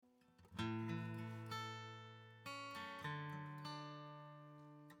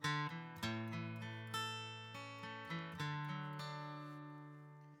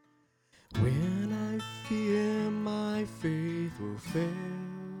fear my faith will fail,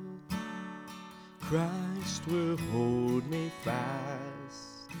 Christ will hold me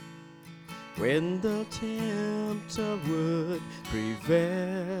fast. When the tempter would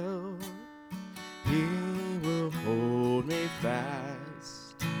prevail, He will hold me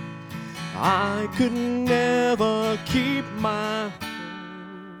fast. I could never keep my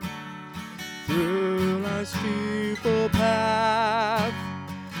hold through life's fearful path,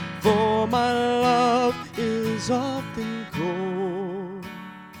 for my love is often cold.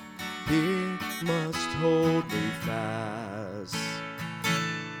 It must hold me fast.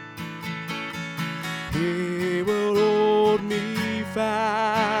 He will hold me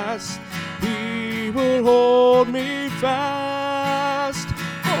fast. He will hold me fast.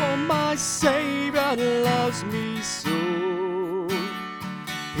 Oh, my Savior loves me so.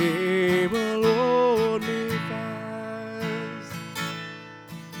 He will hold me fast.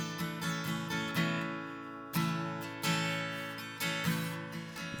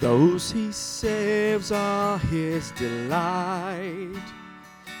 Those He saves are His delight.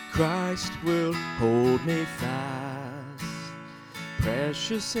 Christ will hold me fast,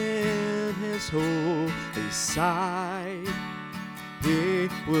 precious in His holy sight. He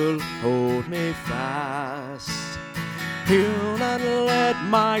will hold me fast. He'll not let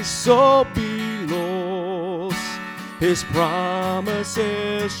my soul be lost. His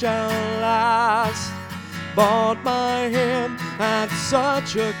promises shall last, bought by Him at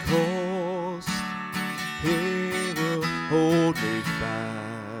such a cost. He will hold me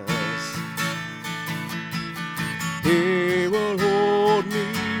fast. He will hold me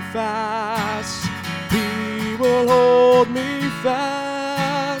fast. He will hold me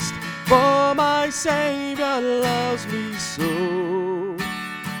fast. For my Savior loves me so.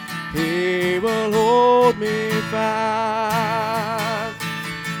 He will hold me fast.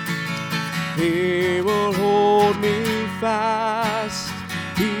 He will hold me fast.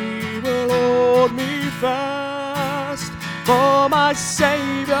 He will hold me fast. For my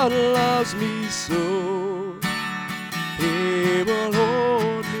Savior loves me so. He will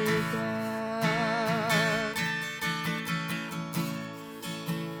hold me fast.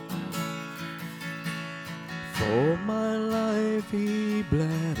 For my life He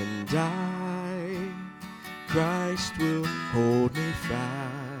bled and died. Christ will hold me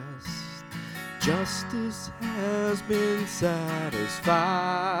fast. Justice has been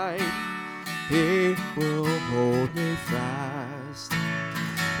satisfied. He will hold me fast.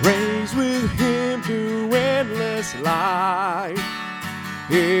 Raised with Him to endless life.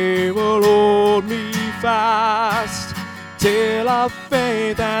 He will hold me fast till our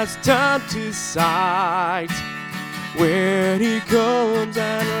faith has turned to sight. When He comes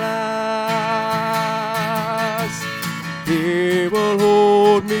at last, He will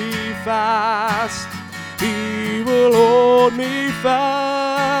hold me fast. He will hold me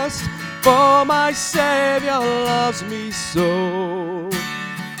fast. For my Savior loves me so.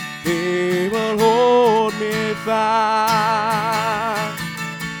 He will hold me fast.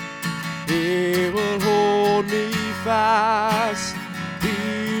 He will hold me fast.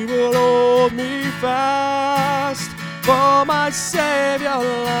 He will hold me fast. For my Savior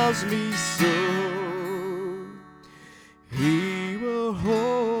loves me so. He will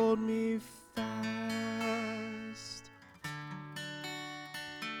hold me fast.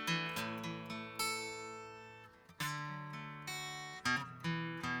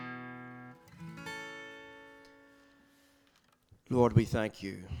 Lord, we thank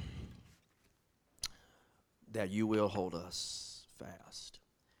You that You will hold us fast.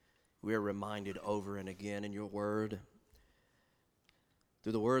 We are reminded over and again in Your word,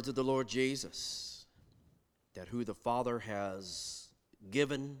 through the words of the Lord Jesus, that who the Father has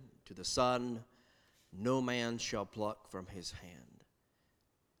given to the Son, no man shall pluck from His hand.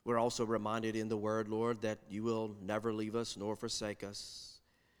 We're also reminded in the word, Lord, that You will never leave us nor forsake us.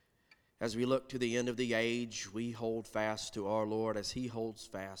 As we look to the end of the age, we hold fast to our Lord as He holds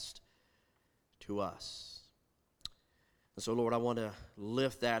fast to us. And so, Lord, I want to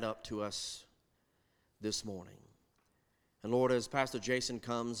lift that up to us this morning. And Lord, as Pastor Jason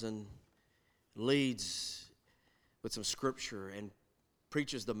comes and leads with some scripture and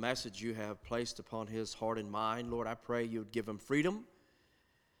preaches the message You have placed upon his heart and mind, Lord, I pray You would give him freedom.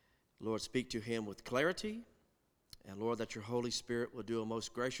 Lord, speak to him with clarity. And Lord, that Your Holy Spirit will do a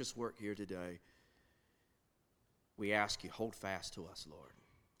most gracious work here today. We ask You, hold fast to us, Lord.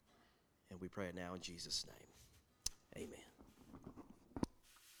 And we pray it now in Jesus' name. Amen.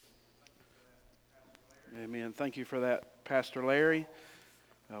 Amen. Thank you for that, Pastor Larry.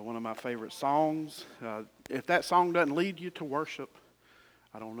 One of my favorite songs. If that song doesn't lead you to worship,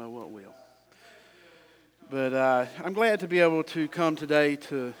 I don't know what will. But I'm glad to be able to come today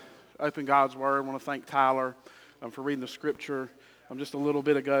to open God's Word. I want to thank Tyler for reading the Scripture just a little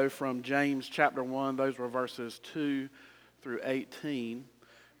bit ago from James chapter 1. Those were verses 2 through 18.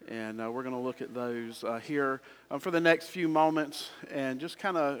 And we're going to look at those here for the next few moments and just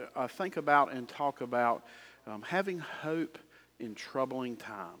kind of think about and talk about having hope in troubling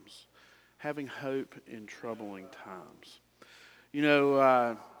times. Having hope in troubling times. You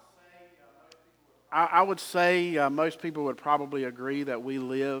know, I would say most people would probably agree that we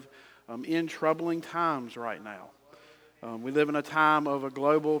live in troubling times right now. We live in a time of a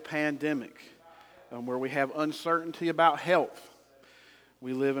global pandemic where we have uncertainty about health.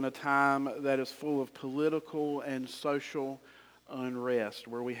 We live in a time that is full of political and social unrest,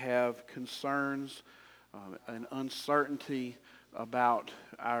 where we have concerns and uncertainty about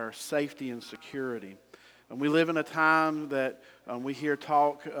our safety and security. And we live in a time that we hear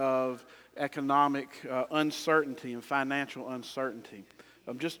talk of economic uncertainty and financial uncertainty.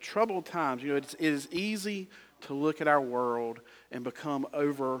 Just troubled times. You know, it is easy to look at our world and become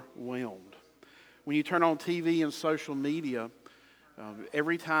overwhelmed. When you turn on TV and social media,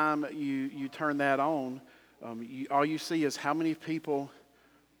 every time you turn that on, all you see is how many people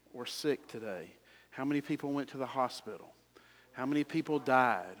were sick today, how many people went to the hospital, how many people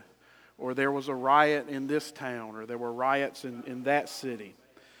died, or there was a riot in this town, or there were riots in that city.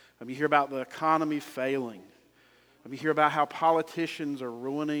 You hear about the economy failing. You hear about how politicians are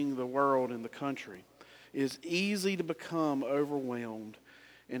ruining the world and the country. It is easy to become overwhelmed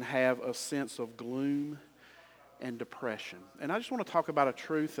and have a sense of gloom and depression. And I just want to talk about a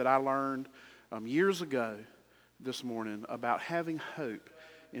truth that I learned years ago this morning about having hope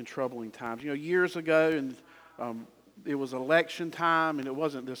in troubling times. You know, years ago, and it was election time, and it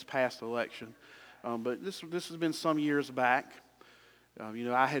wasn't this past election, but this has been some years back. You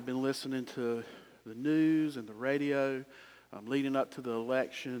know, I had been listening to the news and the radio leading up to the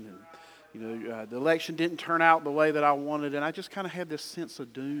election, and you know, the election didn't turn out the way that I wanted, and I just kind of had this sense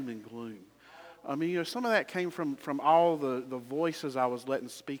of doom and gloom. I mean, you know, some of that came from all the voices I was letting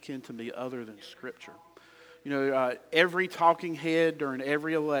speak into me other than Scripture. You know, every talking head during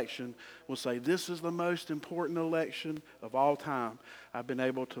every election will say, this is the most important election of all time. I've been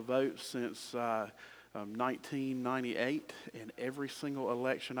able to vote since 1998, and every single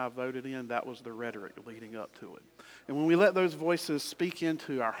election I voted in, that was the rhetoric leading up to it. And when we let those voices speak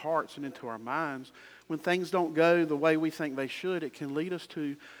into our hearts and into our minds, when things don't go the way we think they should, it can lead us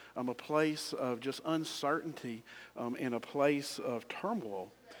to a place of just uncertainty and a place of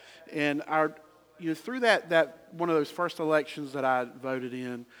turmoil. And through that one of those first elections that I voted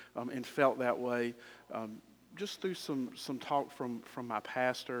in and felt that way, just through some talk from my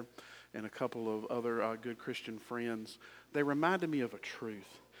pastor and a couple of other good Christian friends, they reminded me of a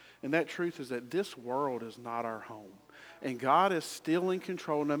truth. And that truth is that this world is not our home. And God is still in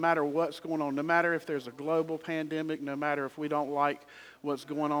control no matter what's going on, no matter if there's a global pandemic, no matter if we don't like what's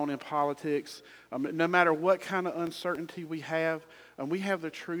going on in politics, no matter what kind of uncertainty we have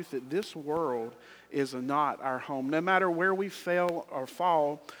the truth that this world is not our home. No matter where we fail or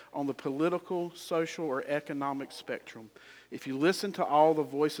fall on the political, social, or economic spectrum, if you listen to all the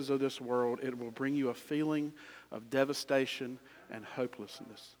voices of this world, it will bring you a feeling of devastation and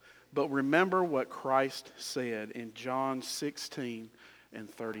hopelessness. But remember what Christ said in John 16 and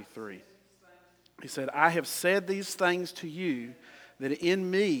 33. He said, I have said these things to you that in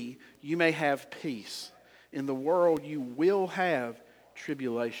me you may have peace. In the world you will have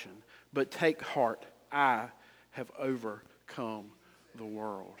tribulation, but take heart, I have overcome the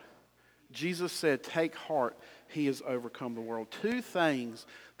world. Jesus said, take heart, he has overcome the world. Two things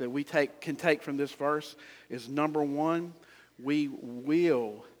that we can take from this verse is, number one, we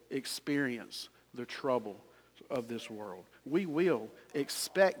will experience the trouble of this world. We will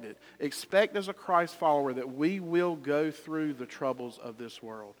expect it. Expect as a Christ follower that we will go through the troubles of this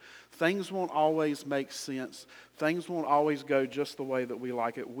world. Things won't always make sense. Things won't always go just the way that we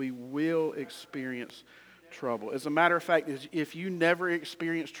like it. We will experience trouble. As a matter of fact, if you never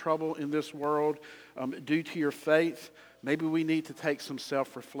experience trouble in this world due to your faith, maybe we need to take some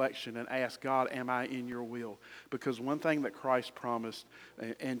self-reflection and ask God, am I in your will? Because one thing that Christ promised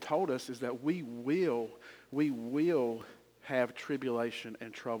and told us is that we will have tribulation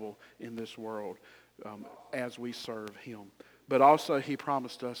and trouble in this world as we serve him. But also he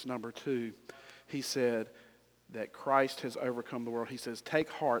promised us, number two, he said that Christ has overcome the world. He says, take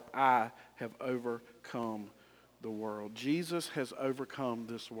heart, I have overcome the world. Jesus has overcome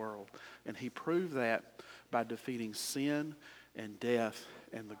this world. And he proved that by defeating sin and death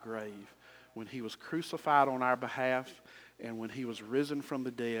and the grave. When he was crucified on our behalf and when he was risen from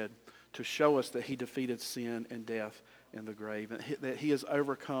the dead to show us that he defeated sin and death and the grave, and that he has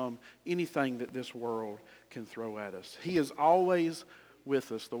overcome anything that this world can throw at us. He is always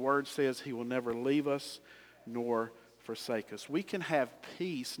with us. The word says he will never leave us nor forsake us. We can have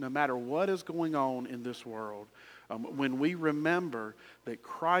peace no matter what is going on in this world when we remember that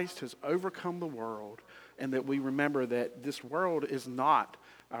Christ has overcome the world, and that we remember that this world is not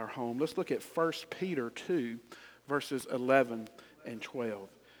our home. Let's look at 1 Peter 2, verses 11 and 12.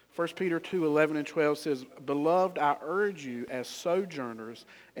 1 Peter 2, 11 and 12 says, "Beloved, I urge you as sojourners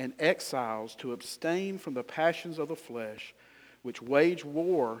and exiles to abstain from the passions of the flesh, which wage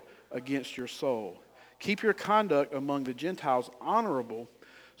war against your soul. Keep your conduct among the Gentiles honorable,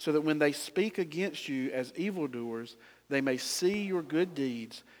 so that when they speak against you as evildoers, they may see your good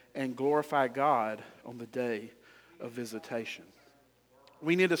deeds and glorify God on the day of visitation."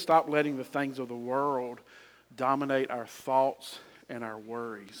 We need to stop letting the things of the world dominate our thoughts and our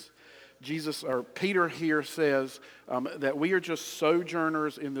worries. Peter here says that we are just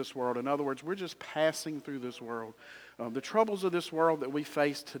sojourners in this world. In other words, we're just passing through this world. The troubles of this world that we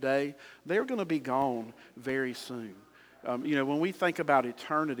face today, they're going to be gone very soon. When we think about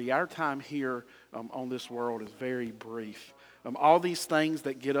eternity, our time here on this world is very brief. All these things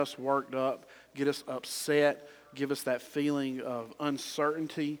that get us worked up, get us upset, give us that feeling of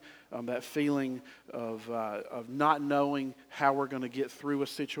uncertainty, that feeling of not knowing how we're going to get through a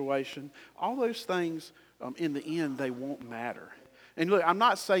situation. All those things, in the end, they won't matter. And look, I'm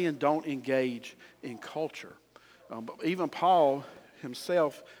not saying don't engage in culture. But even Paul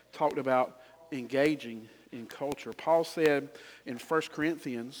himself talked about engaging in culture. Paul said in 1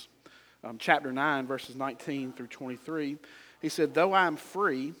 Corinthians chapter 9, verses 19 through 23, he said, "Though I am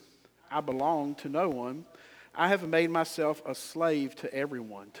free, I belong to no one. I have made myself a slave to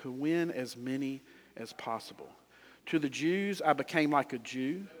everyone to win as many as possible. To the Jews, I became like a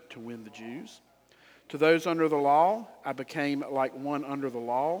Jew to win the Jews. To those under the law, I became like one under the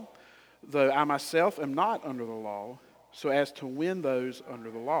law, though I myself am not under the law, so as to win those under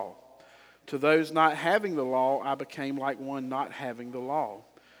the law. To those not having the law, I became like one not having the law,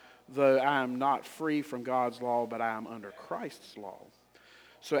 though I am not free from God's law, but I am under Christ's law,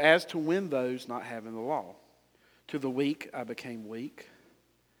 so as to win those not having the law. To the weak, I became weak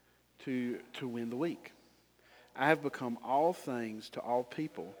to win the weak. I have become all things to all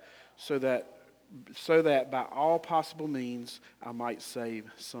people, so that by all possible means I might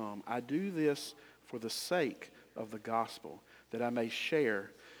save some. I do this for the sake of the gospel, that I may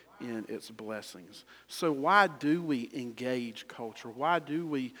share in its blessings." So why do we engage culture? Why do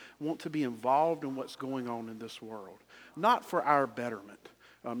we want to be involved in what's going on in this world? Not for our betterment,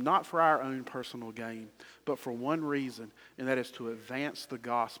 not for our own personal gain, but for one reason, and that is to advance the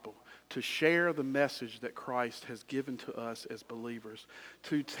gospel, to share the message that Christ has given to us as believers,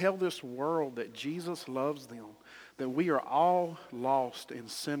 to tell this world that Jesus loves them, that we are all lost and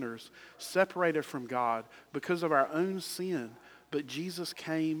sinners, separated from God because of our own sin, but Jesus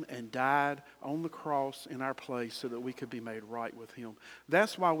came and died on the cross in our place so that we could be made right with him.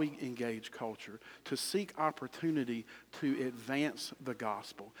 That's why we engage culture, to seek opportunity to advance the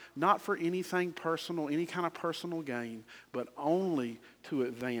gospel. Not for anything personal, any kind of personal gain, but only to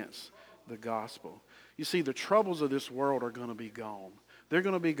advance the gospel. You see, the troubles of this world are going to be gone. They're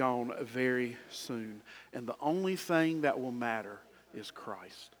going to be gone very soon. And the only thing that will matter is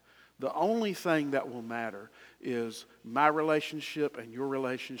Christ. The only thing that will matter is my relationship and your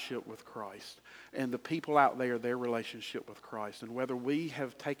relationship with Christ, and the people out there, their relationship with Christ, and whether we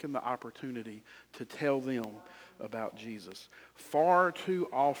have taken the opportunity to tell them about Jesus. Far too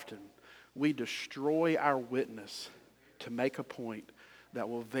often, we destroy our witness to make a point that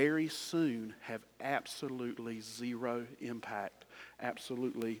will very soon have absolutely zero impact,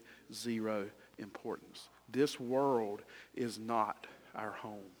 absolutely zero importance. This world is not our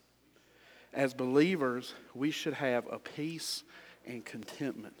home. As believers, we should have a peace and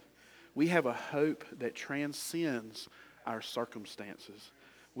contentment. We have a hope that transcends our circumstances.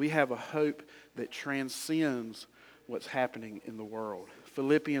 We have a hope that transcends what's happening in the world.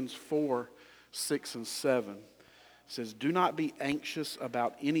 Philippians 4, 6 and 7 says, "Do not be anxious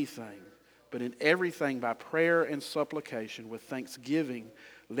about anything, but in everything by prayer and supplication with thanksgiving,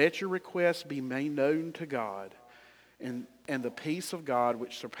 let your requests be made known to God. And the peace of God,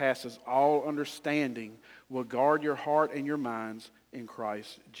 which surpasses all understanding, will guard your heart and your minds in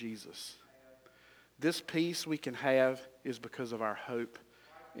Christ Jesus." This peace we can have is because of our hope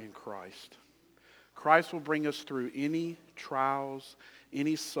in Christ. Christ will bring us through any trials,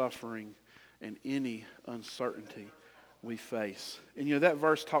 any suffering, and any uncertainty we face. And that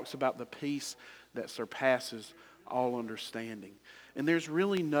verse talks about the peace that surpasses all understanding. And there's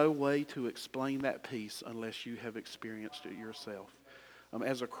really no way to explain that peace unless you have experienced it yourself.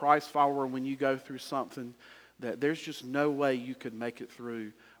 As a Christ follower, when you go through something that there's just no way you could make it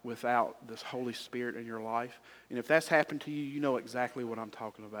through without this Holy Spirit in your life. And if that's happened to you, you know exactly what I'm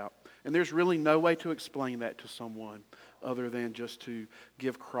talking about. And there's really no way to explain that to someone other than just to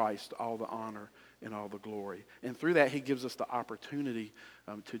give Christ all the honor and all the glory. And through that, he gives us the opportunity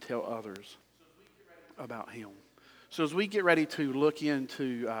to tell others about him. So as we get ready to look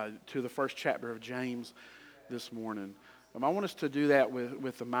into to the first chapter of James this morning, I want us to do that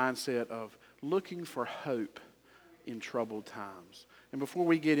with the mindset of looking for hope in troubled times. And before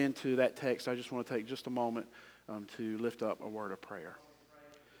we get into that text, I just want to take just a moment to lift up a word of prayer.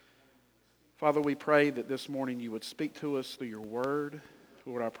 Father, we pray that this morning you would speak to us through your word.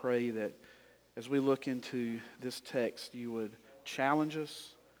 Lord, I pray that as we look into this text, you would challenge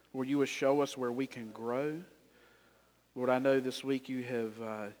us, or you would show us where we can grow. Lord, I know this week you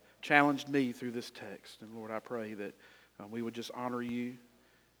have challenged me through this text. And Lord, I pray that we would just honor you.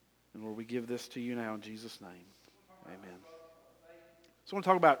 And Lord, we give this to you now in Jesus' name. Amen. So I want to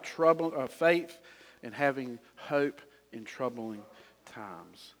talk about faith and having hope in troubling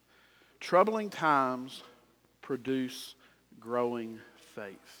times. Troubling times produce growing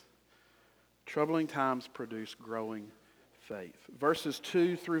faith. Troubling times produce growing faith. Verses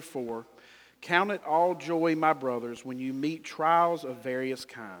 2 through 4. Count it all joy, my brothers, when you meet trials of various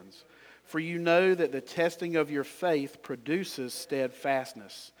kinds. For you know that the testing of your faith produces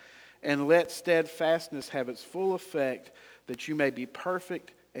steadfastness. And let steadfastness have its full effect, that you may be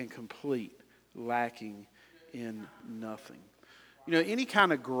perfect and complete, lacking in nothing. You know, any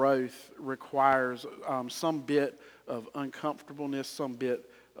kind of growth requires some bit of uncomfortableness, some bit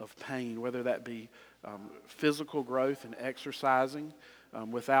of pain, whether that be physical growth and exercising.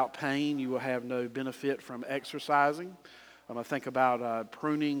 Without pain, you will have no benefit from exercising. I think about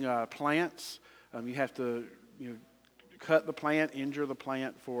pruning plants. You have to, cut the plant, injure the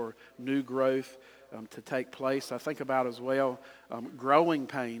plant for new growth to take place. I think about as well growing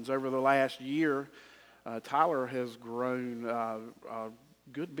pains. Over the last year, Tyler has grown a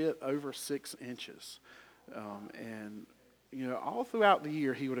good bit over 6 inches. And all throughout the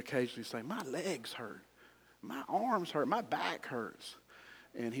year, he would occasionally say, my legs hurt, my arms hurt, my back hurts.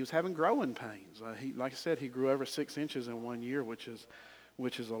 And he was having growing pains. Like I said, he grew over 6 inches in 1 year, which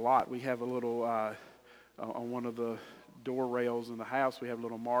is a lot. We have a little, on one of the door rails in the house, we have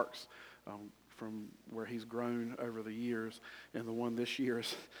little marks from where he's grown over the years. And the one this year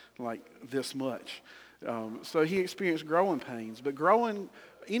is like this much. So he experienced growing pains. But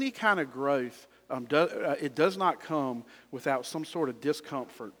any kind of growth, it does not come without some sort of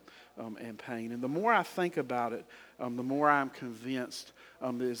discomfort and pain. And the more I think about it, the more I'm convinced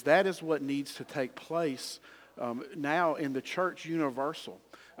that is what needs to take place now in the church universal.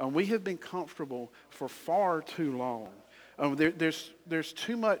 We have been comfortable for far too long. There's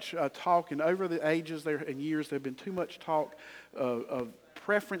too much talk, and over the ages and years, there have been too much talk of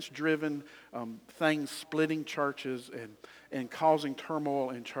preference-driven things splitting churches and causing turmoil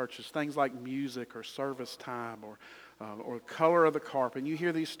in churches. Things like music or service time or color of the carpet. And you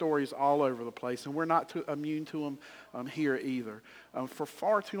hear these stories all over the place, and we're not too immune to them here either. For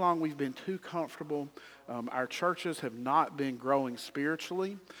far too long, we've been too comfortable. Our churches have not been growing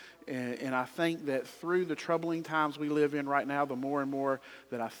spiritually. And I think that through the troubling times we live in right now, the more and more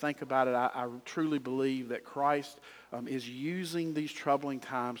that I think about it, I truly believe that Christ is using these troubling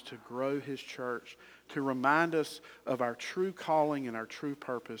times to grow his church, to remind us of our true calling and our true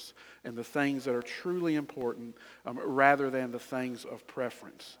purpose and the things that are truly important rather than the things of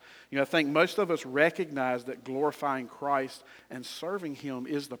preference. I think most of us recognize that glorifying Christ and serving him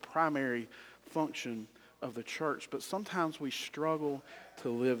is the primary function of the church, but sometimes we struggle to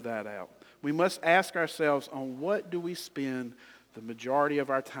live that out. We must ask ourselves, on what do we spend the majority of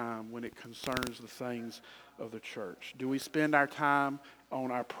our time when it concerns the things of the church? Do we spend our time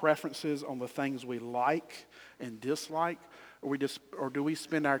on our preferences, on the things we like and dislike, or do we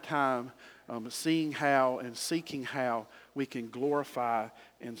spend our time seeing how and seeking how we can glorify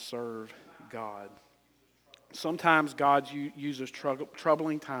and serve God? Sometimes God uses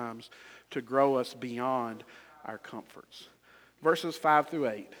troubling times to grow us beyond our comforts. Verses 5 through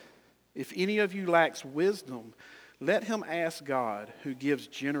 8. If any of you lacks wisdom, let him ask God, who gives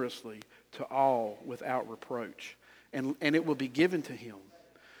generously to all without reproach, and it will be given to him.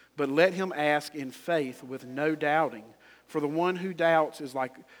 But let him ask in faith with no doubting, for the one who doubts is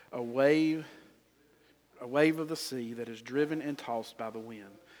like a wave of the sea that is driven and tossed by the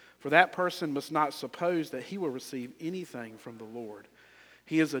wind. For that person must not suppose that he will receive anything from the Lord.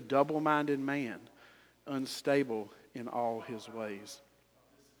 He is a double-minded man, unstable in all his ways.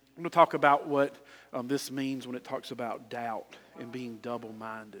 I'm going to talk about what this means when it talks about doubt and being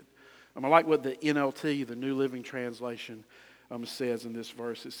double-minded. I like what the NLT, the New Living Translation, says in this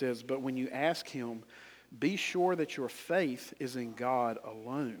verse. It says, "But when you ask him, be sure that your faith is in God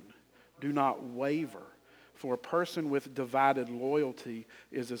alone. Do not waver, for a person with divided loyalty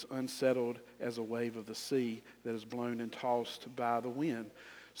is as unsettled as a wave of the sea that is blown and tossed by the wind.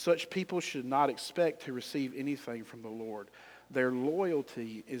 Such people should not expect to receive anything from the Lord. Their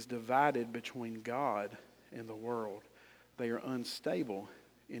loyalty is divided between God and the world. They are unstable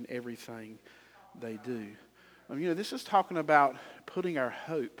in everything they do." This is talking about putting our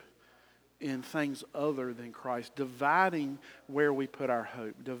hope in things other than Christ, dividing where we put our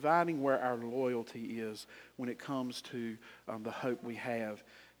hope, dividing where our loyalty is when it comes to the hope we have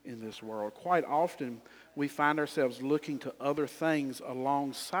in this world. Quite often, we find ourselves looking to other things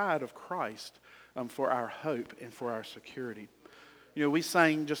alongside of Christ for our hope and for our security. We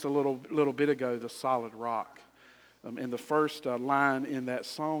sang just a little bit ago, "The Solid Rock." And the first line in that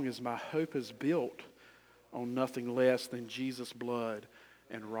song is, "My hope is built on nothing less than Jesus' blood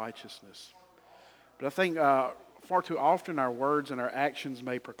and righteousness." But I think far too often our words and our actions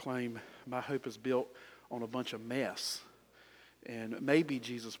may proclaim, "My hope is built on a bunch of mess. And maybe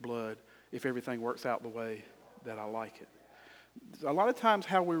Jesus' blood if everything works out the way that I like it." A lot of times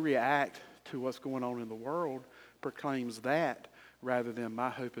how we react to what's going on in the world proclaims that rather than "My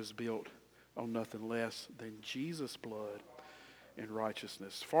hope is built on nothing less than Jesus' blood and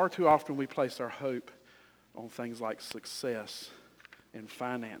righteousness." Far too often we place our hope on things like success and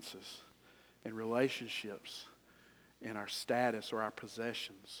finances and relationships and our status or our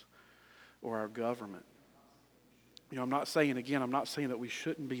possessions or our government. I'm not saying that we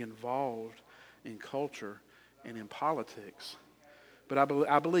shouldn't be involved in culture and in politics. But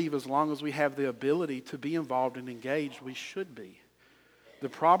I believe as long as we have the ability to be involved and engaged, we should be. The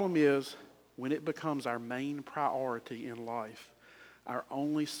problem is when it becomes our main priority in life, our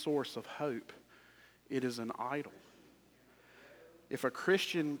only source of hope, it is an idol. If a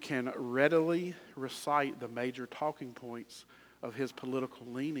Christian can readily recite the major talking points of his political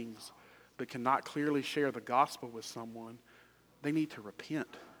leanings, but cannot clearly share the gospel with someone, they need to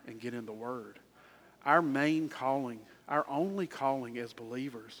repent and get in the Word. Our main calling, our only calling as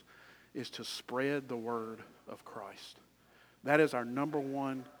believers, is to spread the word of Christ. That is our number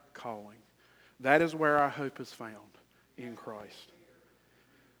one calling. That is where our hope is found, in Christ.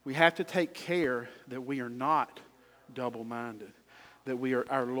 We have to take care that we are not double-minded, that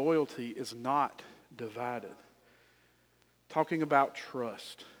our loyalty is not divided. Talking about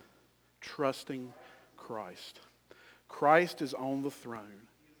trust, trusting Christ. Christ is on the throne.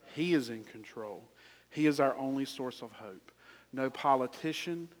 He is in control. He is our only source of hope. No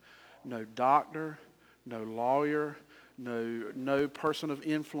politician, no doctor, no lawyer, no person of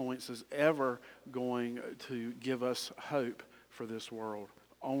influence is ever going to give us hope for this world.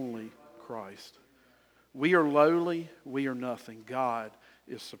 Only Christ. We are lowly, we are nothing. God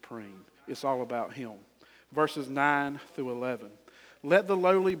is supreme. It's all about Him. Verses 9 through 11. "Let the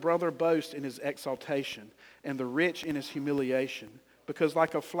lowly brother boast in his exaltation, and the rich in his humiliation, because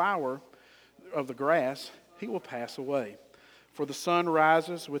like a flower of the grass, he will pass away. For the sun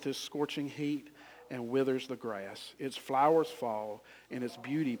rises with his scorching heat and withers the grass. Its flowers fall, and its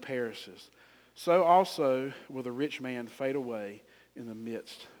beauty perishes. So also will the rich man fade away in the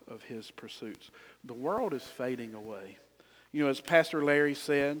midst of his pursuits." The world is fading away. As Pastor Larry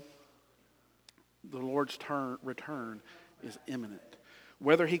said, the Lord's return is imminent.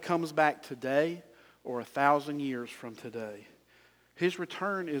 Whether He comes back today or 1,000 years from today, His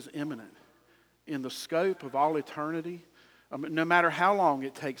return is imminent. In the scope of all eternity, no matter how long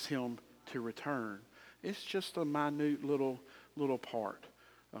it takes Him to return, it's just a minute little part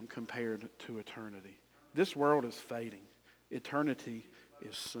compared to eternity. This world is fading. Eternity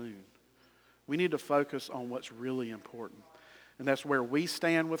is soon. We need to focus on what's really important. And that's where we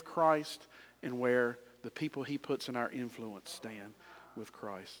stand with Christ and where the people He puts in our influence stand with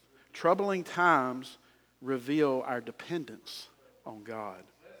Christ. Troubling times reveal our dependence on God.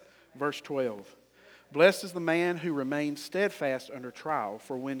 Verse 12. "Blessed is the man who remains steadfast under trial,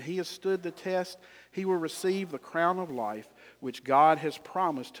 for when he has stood the test, he will receive the crown of life which God has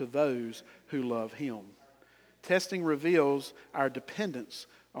promised to those who love Him." Testing reveals our dependence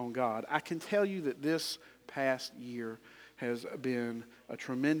on God. I can tell you that this past year has been a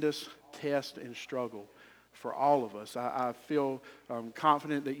tremendous test and struggle for all of us. I feel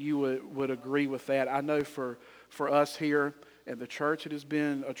confident that you would agree with that. I know for us here at the church, it has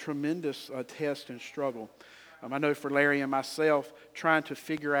been a tremendous test and struggle. I know for Larry and myself, trying to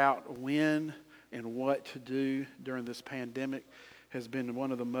figure out when and what to do during this pandemic has been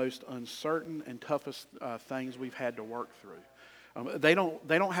one of the most uncertain and toughest things we've had to work through. They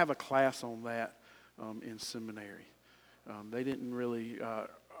don't have a class on that in seminary. They didn't really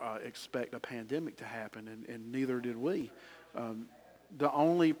expect a pandemic to happen, and neither did we. The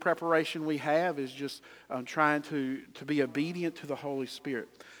only preparation we have is just trying to be obedient to the Holy Spirit.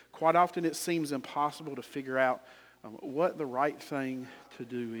 Quite often it seems impossible to figure out what the right thing to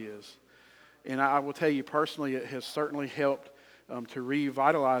do is. And I will tell you personally, it has certainly helped to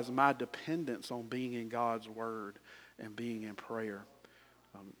revitalize my dependence on being in God's Word and being in prayer.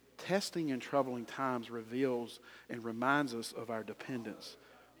 Testing in troubling times reveals and reminds us of our dependence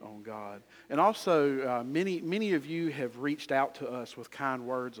on God. And also, many of you have reached out to us with kind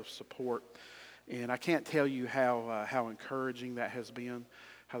words of support. And I can't tell you how encouraging that has been,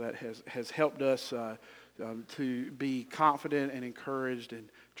 how that has helped us to be confident and encouraged in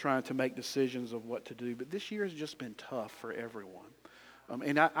trying to make decisions of what to do. But this year has just been tough for everyone.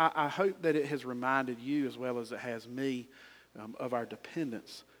 And I hope that it has reminded you, as well as it has me, of our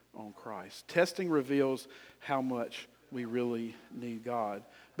dependence on Christ. Testing reveals how much we really need God.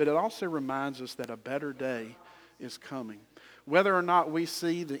 But it also reminds us that a better day is coming. Whether or not we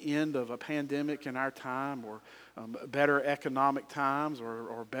see the end of a pandemic in our time, or better economic times,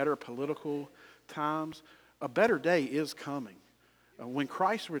 or better political times, a better day is coming. When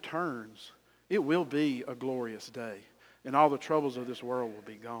Christ returns, it will be a glorious day, and all the troubles of this world will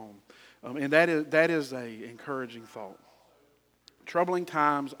be gone. And that is an encouraging thought. Troubling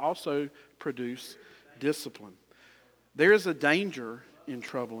times also produce discipline. There is a danger in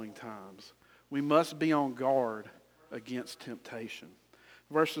troubling times. We must be on guard against temptation.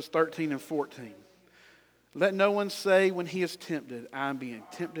 Verses 13 and 14. Let no one say when he is tempted, I am being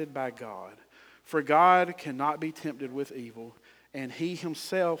tempted by God. For God cannot be tempted with evil, and he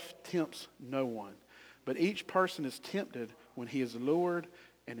himself tempts no one. But each person is tempted when he is lured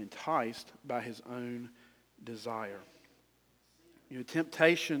and enticed by his own desire.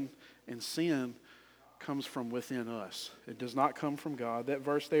 Temptation and sin comes from within us. It does not come from God. That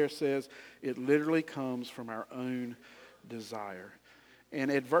verse there says it literally comes from our own desire. And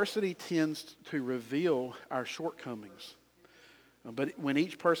adversity tends to reveal our shortcomings. But when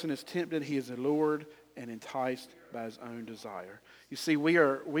each person is tempted, he is allured and enticed by his own desire. You see, we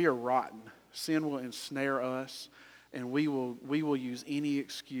are rotten. Sin will ensnare us, and we will use any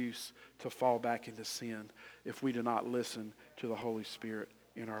excuse to fall back into sin if we do not listen to the Holy Spirit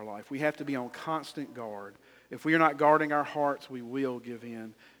in our life. We have to be on constant guard. If we are not guarding our hearts, we will give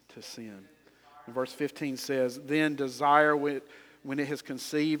in to sin. And verse 15 says, then desire, when it has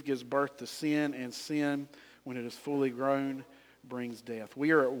conceived, gives birth to sin, and sin, when it is fully grown, brings death.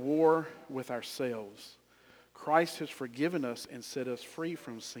 We are at war with ourselves. Christ has forgiven us and set us free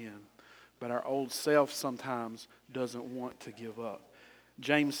from sin, but our old self sometimes doesn't want to give up.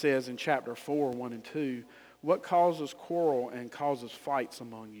 James says in chapter 4, 1 and 2, what causes quarrel and causes fights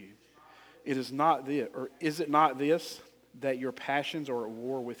among you? Is it not this, that your passions are at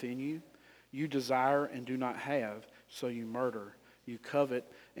war within you? You desire and do not have, so you murder. You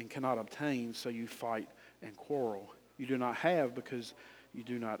covet and cannot obtain, so you fight and quarrel. You do not have because you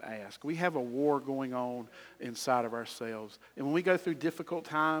do not ask. We have a war going on inside of ourselves. And when we go through difficult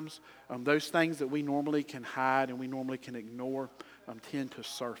times, those things that we normally can hide and we normally can ignore tend to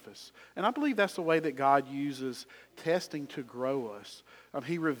surface. And I believe that's the way that God uses testing to grow us.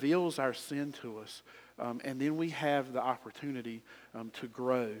 He reveals our sin to us, and then we have the opportunity to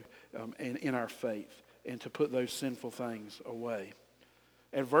grow in our faith and to put those sinful things away.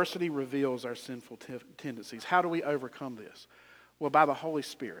 Adversity reveals our sinful tendencies. How do we overcome this? Well, by the Holy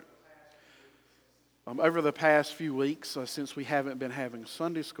Spirit. Over the past few weeks, since we haven't been having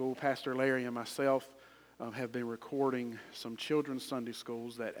Sunday school, Pastor Larry and myself have been recording some children's Sunday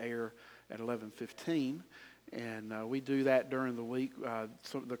schools that air at 11:15, and we do that during the week.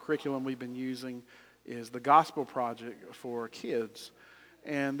 So the curriculum we've been using is the Gospel Project for kids,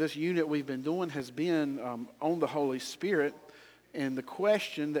 and this unit we've been doing has been on the Holy Spirit. And the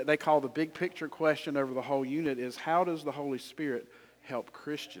question that they call the big picture question over the whole unit is, how does the Holy Spirit help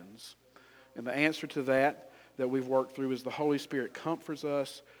Christians? And the answer to that we've worked through is the Holy Spirit comforts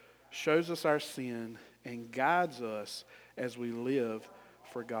us, shows us our sin, and guides us as we live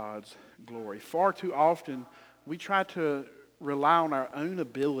for God's glory. Far too often, we try to rely on our own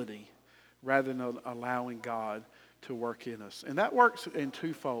ability rather than allowing God to work in us. And that works in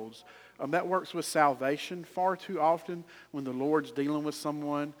two folds. That works with salvation. Far too often when the Lord's dealing with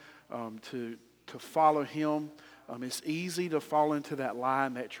someone to follow Him, It's easy to fall into that lie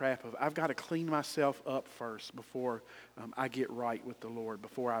and that trap of, I've got to clean myself up first before I get right with the Lord,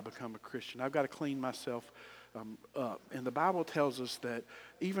 before I become a Christian. I've got to clean myself up. And the Bible tells us that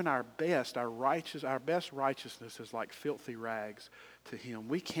even our best righteousness is like filthy rags to Him.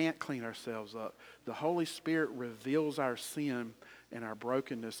 We can't clean ourselves up. The Holy Spirit reveals our sin and our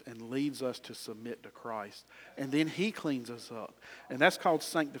brokenness and leads us to submit to Christ. And then He cleans us up. And that's called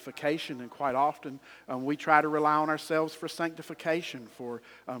sanctification. And quite often we try to rely on ourselves for sanctification, for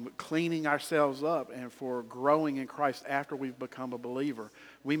cleaning ourselves up and for growing in Christ after we've become a believer.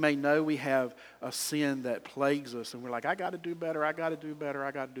 We may know we have a sin that plagues us and we're like, I got to do better, I got to do better,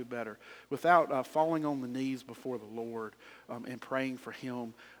 I got to do better. Without falling on the knees before the Lord and praying for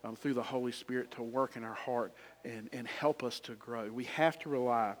Him through the Holy Spirit to work in our heart and help us to grow. We have to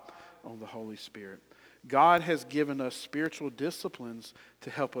rely on the Holy Spirit. God has given us spiritual disciplines to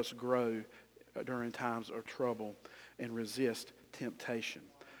help us grow during times of trouble and resist temptation.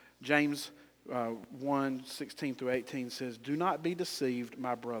 James 1:16-18 says, "Do not be deceived,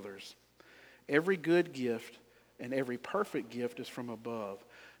 my brothers. Every good gift and every perfect gift is from above,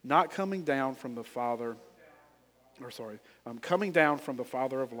 not coming down from the Father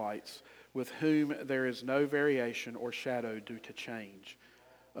of lights, with whom there is no variation or shadow due to change.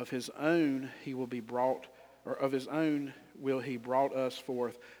 Of his own will he brought us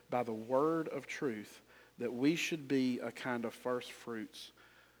forth by the word of truth, that we should be a kind of first fruits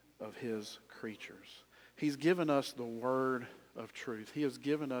of his creatures." He's given us the word of truth. He has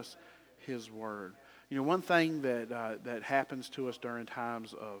given us His word. You know, one thing that happens to us during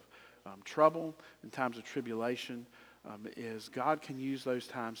times of trouble and times of tribulation is God can use those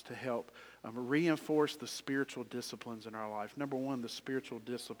times to help reinforce the spiritual disciplines in our life. Number one, the spiritual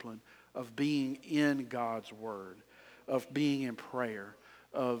discipline of being in God's word, of being in prayer,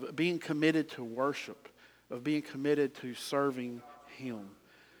 of being committed to worship, of being committed to serving Him.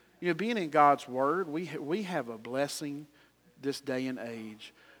 You know, being in God's word, we have a blessing this day and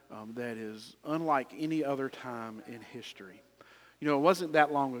age that is unlike any other time in history. You know, it wasn't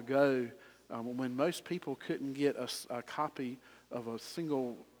that long ago when most people couldn't get a copy of a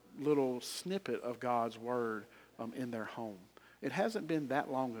single little snippet of God's word in their home. It hasn't been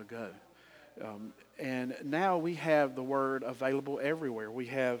that long ago. And now we have the word available everywhere. We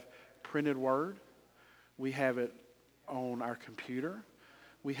have printed word. We have it on our computer.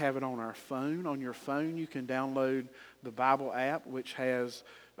 We have it on our phone. On your phone, you can download the Bible app, which has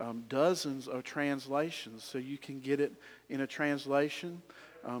dozens of translations. So you can get it in a translation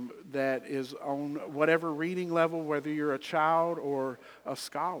that is on whatever reading level, whether you're a child or a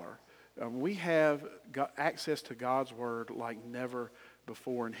scholar. We have got access to God's word like never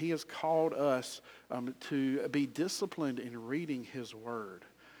before. And He has called us to be disciplined in reading His word.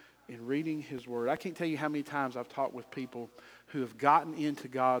 In reading His word. I can't tell you how many times I've talked with people who have gotten into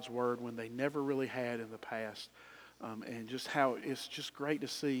God's word when they never really had in the past. And just how it's just great to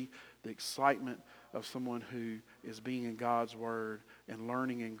see the excitement of someone who is being in God's word and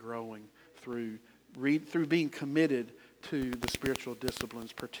learning and growing through being committed to the spiritual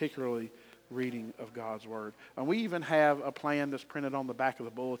disciplines, particularly reading of God's word. And we even have a plan that's printed on the back of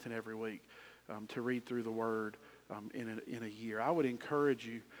the bulletin every week to read through the word in a year. I would encourage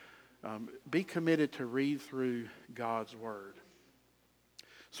you, be committed to read through God's word.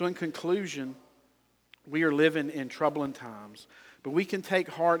 So in conclusion, we are living in troubling times, but we can take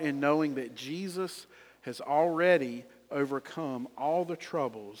heart in knowing that Jesus has already overcome all the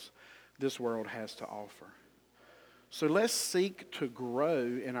troubles this world has to offer. So let's seek to grow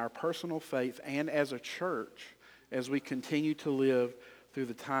in our personal faith and as a church as we continue to live through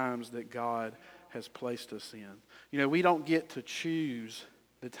the times that God has placed us in. You know, we don't get to choose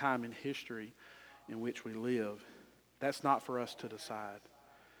the time in history in which we live. That's not for us to decide.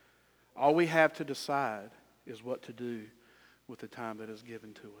 All we have to decide is what to do with the time that is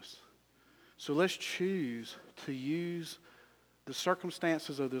given to us. So let's choose to use the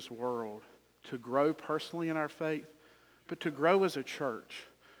circumstances of this world to grow personally in our faith, but to grow as a church,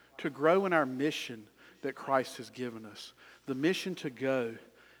 to grow in our mission that Christ has given us, the mission to go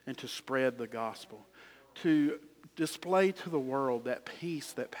and to spread the gospel, to display to the world that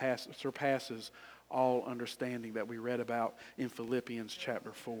peace that surpasses all understanding that we read about in Philippians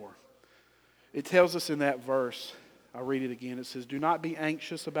chapter 4. It tells us in that verse, I'll read it again, it says, "Do not be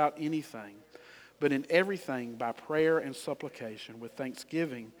anxious about anything, but in everything by prayer and supplication with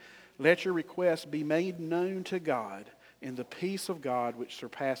thanksgiving, let your requests be made known to God, and the peace of God which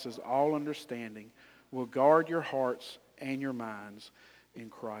surpasses all understanding will guard your hearts and your minds in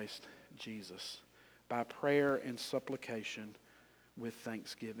Christ Jesus." By prayer and supplication with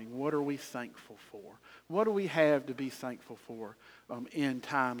thanksgiving? What are we thankful for? What do we have to be thankful for in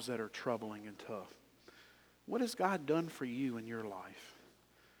times that are troubling and tough? What has God done for you in your life?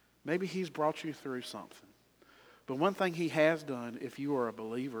 Maybe He's brought you through something. But one thing He has done, if you are a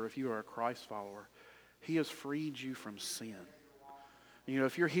believer, if you are a Christ follower, He has freed you from sin. You know,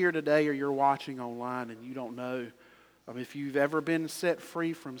 if you're here today or you're watching online and you don't know if you've ever been set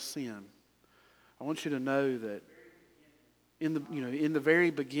free from sin, I want you to know that in the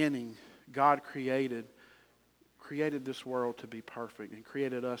very beginning, God created this world to be perfect and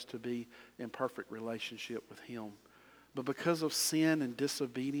created us to be in perfect relationship with Him. But because of sin and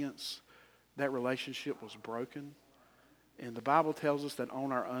disobedience, that relationship was broken. And the Bible tells us that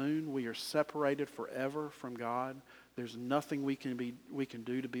on our own, we are separated forever from God. There's nothing we can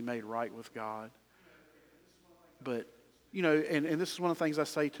do to be made right with God. But, and this is one of the things I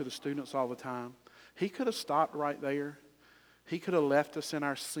say to the students all the time. He could have stopped right there. He could have left us in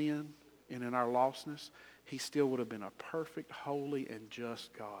our sin and in our lostness. He still would have been a perfect, holy, and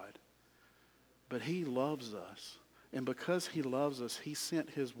just God. But He loves us. And because He loves us, He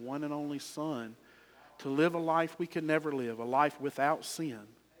sent His one and only Son to live a life we could never live, a life without sin,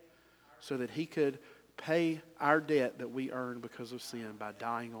 so that He could pay our debt that we earned because of sin by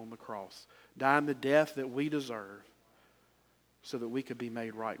dying on the cross, dying the death that we deserve, so that we could be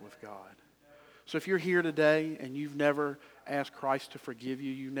made right with God. So if you're here today and you've never asked Christ to forgive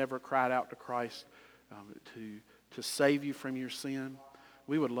you, you never cried out to Christ to save you from your sin,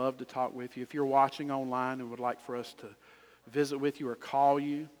 we would love to talk with you. If you're watching online and would like for us to visit with you or call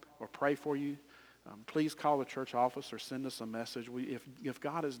you or pray for you, please call the church office or send us a message. If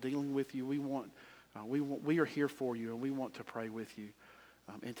God is dealing with you, we are here for you, and we want to pray with you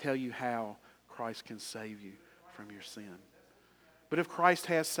and tell you how Christ can save you from your sin. But if Christ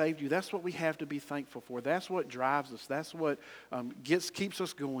has saved you, that's what we have to be thankful for. That's what drives us. That's what keeps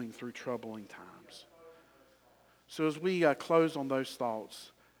us going through troubling times. So as we close on those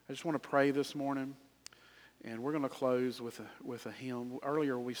thoughts, I just want to pray this morning, and we're going to close with a hymn.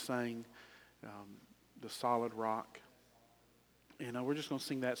 Earlier we sang The Solid Rock, and we're just going to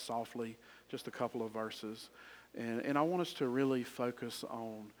sing that softly, just a couple of verses. And I want us to really focus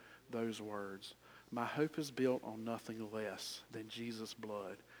on those words. My hope is built on nothing less than Jesus'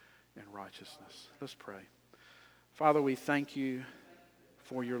 blood and righteousness. Let's pray. Father, we thank you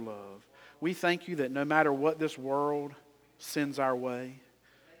for your love. We thank you that no matter what this world sends our way,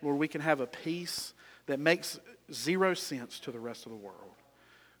 Lord, we can have a peace that makes zero sense to the rest of the world.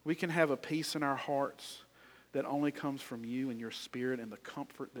 We can have a peace in our hearts that only comes from you and your Spirit, and the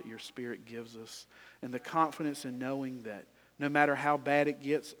comfort that your Spirit gives us, and the confidence in knowing that no matter how bad it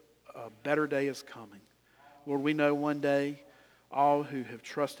gets, a better day is coming. Lord, we know one day all who have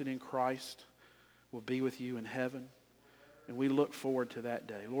trusted in Christ will be with you in heaven, and we look forward to that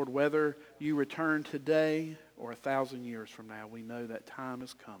day. Lord, whether you return today or 1,000 years from now, we know that time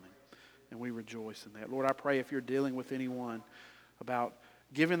is coming, and we rejoice in that. Lord, I pray if you're dealing with anyone about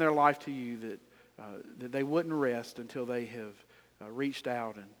giving their life to you, that they wouldn't rest until they have reached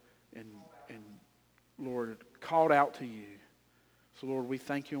out and Lord, called out to you. So, Lord, we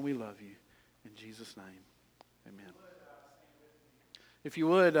thank you and we love you. In Jesus' name, amen. If you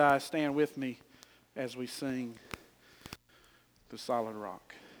would, stand with me as we sing The Solid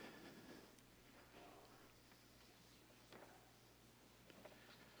Rock.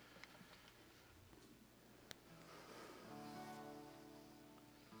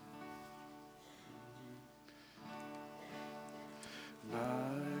 My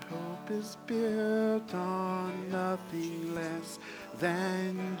hope is built on nothing less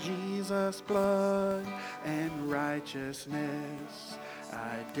than Jesus' blood and righteousness.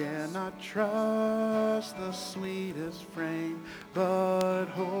 I dare not trust the sweetest frame, but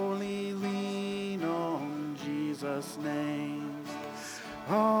wholly lean on Jesus' name.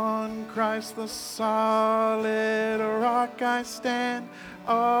 On Christ the solid rock I stand,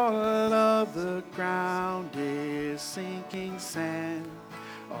 all of the ground is sinking sand.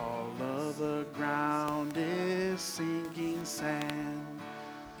 All of the ground is sinking sand.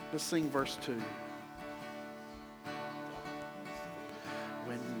 Let's sing verse 2.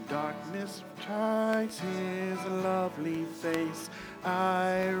 When darkness strikes his lovely face,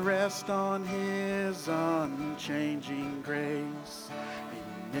 I rest on his unchanging grace.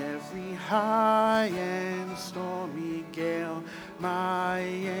 In every high and stormy gale, my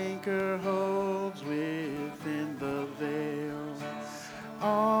anchor holds within the veil.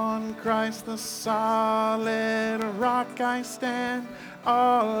 On Christ the solid rock I stand,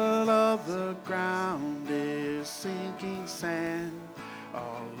 all of the ground is sinking sand.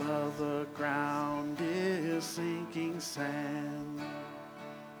 All of the ground is sinking sand.